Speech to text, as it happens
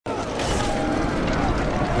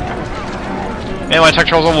Anyway, attack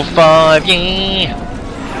troll's level 5, yeah!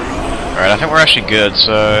 Alright, I think we're actually good,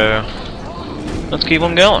 so... let's keep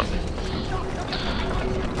on going.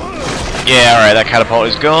 Yeah, alright, that catapult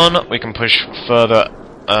is gone. We can push further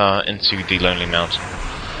into the Lonely Mountain.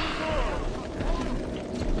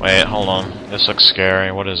 Wait, hold on. This looks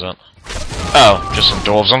scary. What is it? Oh, just some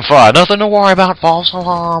dwarves on fire. Nothing to worry about. False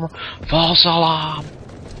alarm. False alarm.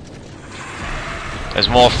 There's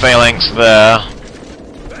more phalanx there.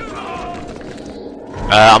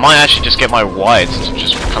 I might actually just get my whites to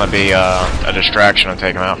just kind of be a distraction and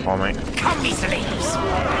take them out for me. Come, me slaves.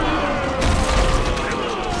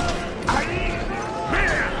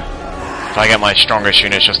 If I get my strongest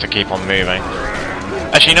units just to keep on moving.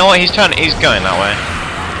 Actually, you know what? He's going that way.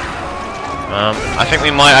 I think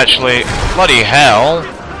we might actually... bloody hell!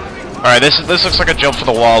 Alright, this looks like a job for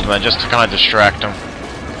the wild men, just to kind of distract them.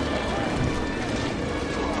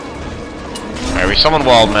 Alright, we summon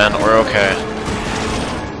wild men, we're okay.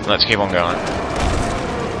 Let's keep on going.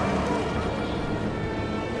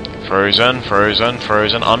 Frozen, frozen,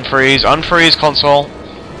 frozen, unfreeze, unfreeze console!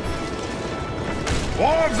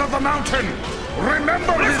 Dwarves of the mountain,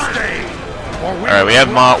 remember this day! Alright, we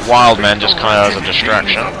have wild men just kind of as a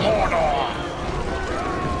distraction.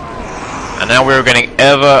 And now we're getting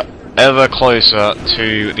ever closer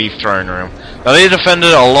to the throne room. Now they defended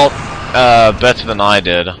a lot better than I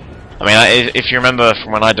did. I mean, if you remember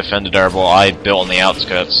from when I defended Erebor, I built on the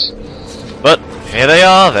outskirts. But here they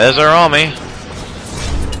are, there's our army.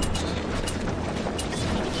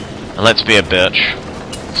 And let's be a bitch.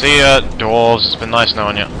 See ya, dwarves, it's been nice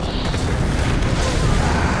knowing you.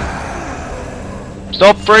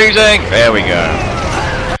 Stop freezing! There we go.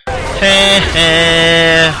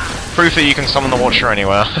 Proof that you can summon the Watcher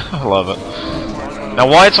anywhere. I love it. Now,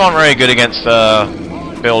 whites aren't very good against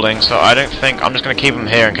buildings, so I don't think... I'm just going to keep them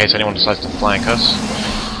here in case anyone decides to flank us.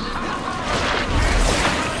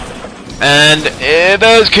 And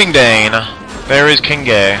there's King Dane. There is King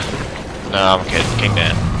Gay. No, I'm kidding. King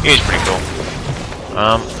Dane. He's pretty cool.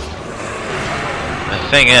 The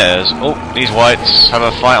thing is... oh, these whites have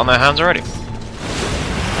a fight on their hands already.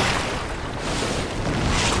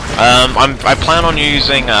 I plan on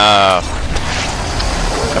using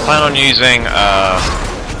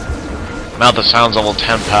Mouth of Sounds level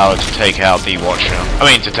 10 power to take out the Watcher. I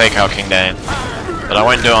mean, to take out King Dane. But I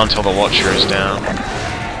won't do it until the Watcher is down.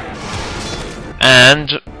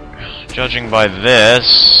 And, judging by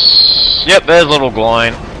this... yep, there's little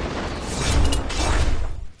Gloin.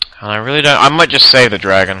 And I really don't... I might just save the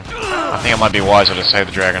dragon. I think it might be wiser to save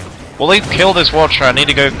the dragon. Will they kill this Watcher? I need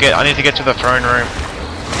to get to the throne room.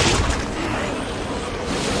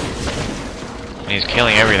 He's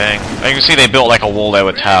killing everything. As you can see, they built like a wall there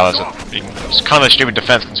with towers. It's kind of a stupid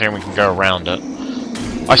defense considering we can go around it.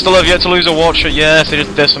 I still have yet to lose a Watcher. Yes, they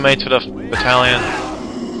just decimated a battalion.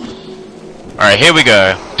 Alright, here we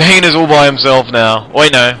go. Dane is all by himself now.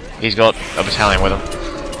 Wait, no. He's got a battalion with him.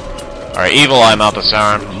 Alright, Evil Eye, Mouth of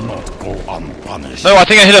Sauron. No, I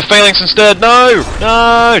think I hit a Phalanx instead. No!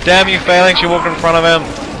 No! Damn you, Phalanx, you walked in front of him.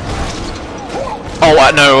 Oh,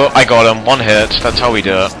 no, I got him. One hit. That's how we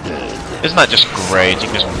do it. Isn't that just great? You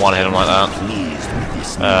can just one-hit him like that.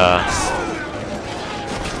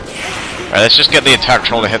 Alright, let's just get the attack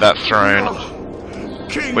troll to hit that throne.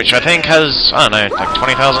 Which I think has, I don't know, like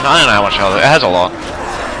 20,000? I don't know how much health it has. A lot.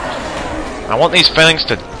 I want these phalanx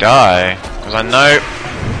to die. Because I know...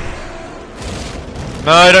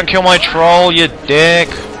 no, don't kill my troll, you dick!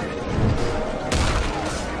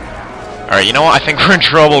 Alright, you know what? I think we're in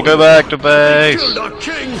trouble. Go back to base! What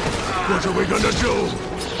are we gonna do?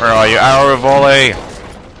 Where are you? Arrow volley!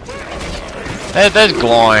 There's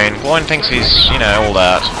Gloin. Gloin thinks he's, you know, all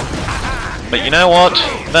that. But you know what?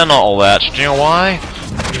 They're not all that. Do you know why?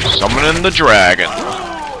 Summoning the dragon.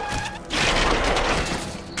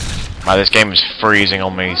 Wow, this game is freezing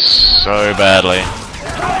on me so badly.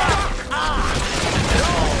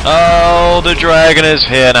 Oh, the dragon is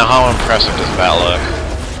here. Now, how impressive does that look?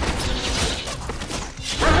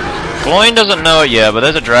 Gloin doesn't know it yet, but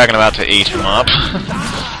there's a dragon about to eat him up.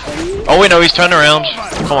 Oh wait, no, he's turned around.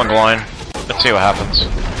 Come on, Gloin. Let's see what happens.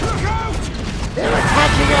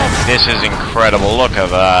 This is incredible. Look at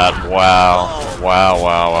that. Wow. Wow,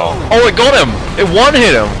 wow, wow. Oh, it got him! It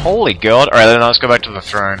one-hit him! Holy god. Alright, then let's go back to the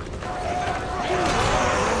throne.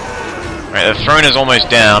 Alright, the throne is almost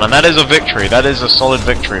down, and that is a victory. That is a solid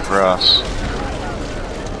victory for us.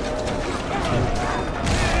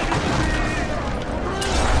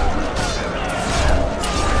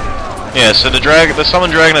 Yeah, so the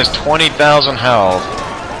summoned dragon has 20,000 health.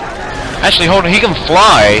 Actually, hold on, he can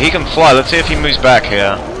fly! He can fly. Let's see if he moves back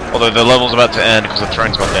here. Although the level's about to end because the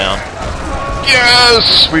throne's gone down.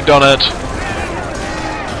 Yes! We've done it!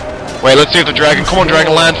 Wait, let's see if the dragon... Come on,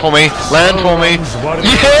 dragon, land for me! Land for me!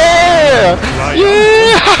 Yeah!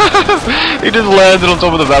 Yeah! He just landed on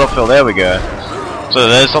top of the battlefield, there we go. So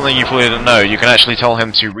there's something you probably didn't know. You can actually tell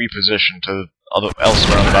him to reposition to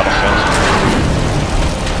elsewhere on the battlefield.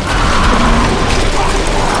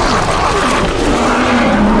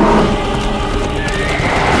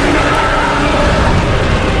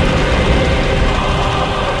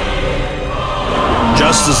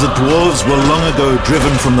 Just as the Dwarves were long ago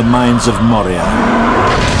driven from the mines of Moria,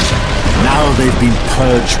 now they've been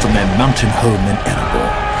purged from their mountain home in Erebor.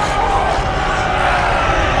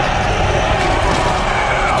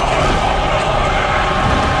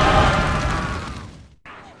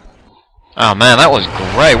 Oh man, that was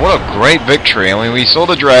great. What a great victory. I mean, we saw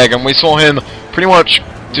the dragon, we saw him pretty much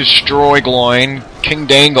destroy Gloin, King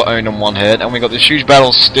Dane got owned in one hit, and we got this huge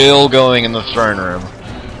battle still going in the throne room.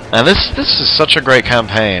 And this is such a great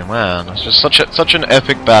campaign, man. It's just such an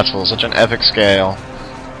epic battle, such an epic scale.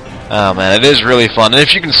 Oh man, it is really fun. And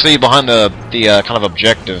if you can see behind the kind of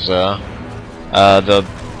objectives there, hold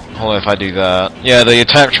on if I do that. Yeah, the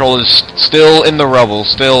attack troll is still in the rubble,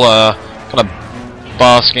 still kind of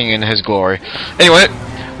basking in his glory. Anyway,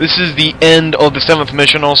 this is the end of the 7th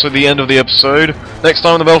mission, also the end of the episode. Next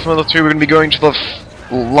time on the BFME2, we're going to be going to the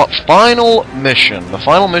final mission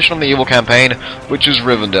of the evil campaign, which is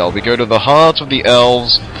Rivendell. We go to the heart of the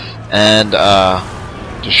elves and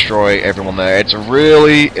destroy everyone there. It's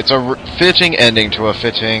a fitting ending to a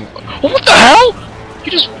fitting. Oh, what the hell?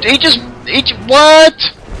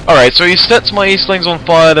 What? All right, so he sets my Eastlings on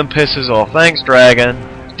fire, then pisses off. Thanks,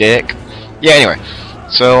 dragon, dick. Yeah. Anyway,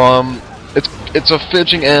 so it's a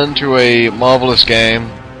fitting end to a marvelous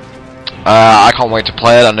game. I can't wait to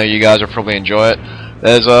play it. I know you guys will probably enjoy it.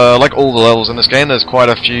 There's, like all the levels in this game, there's quite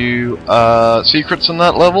a few, secrets in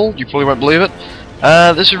that level. You probably won't believe it.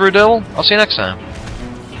 This is Rudell. I'll see you next time.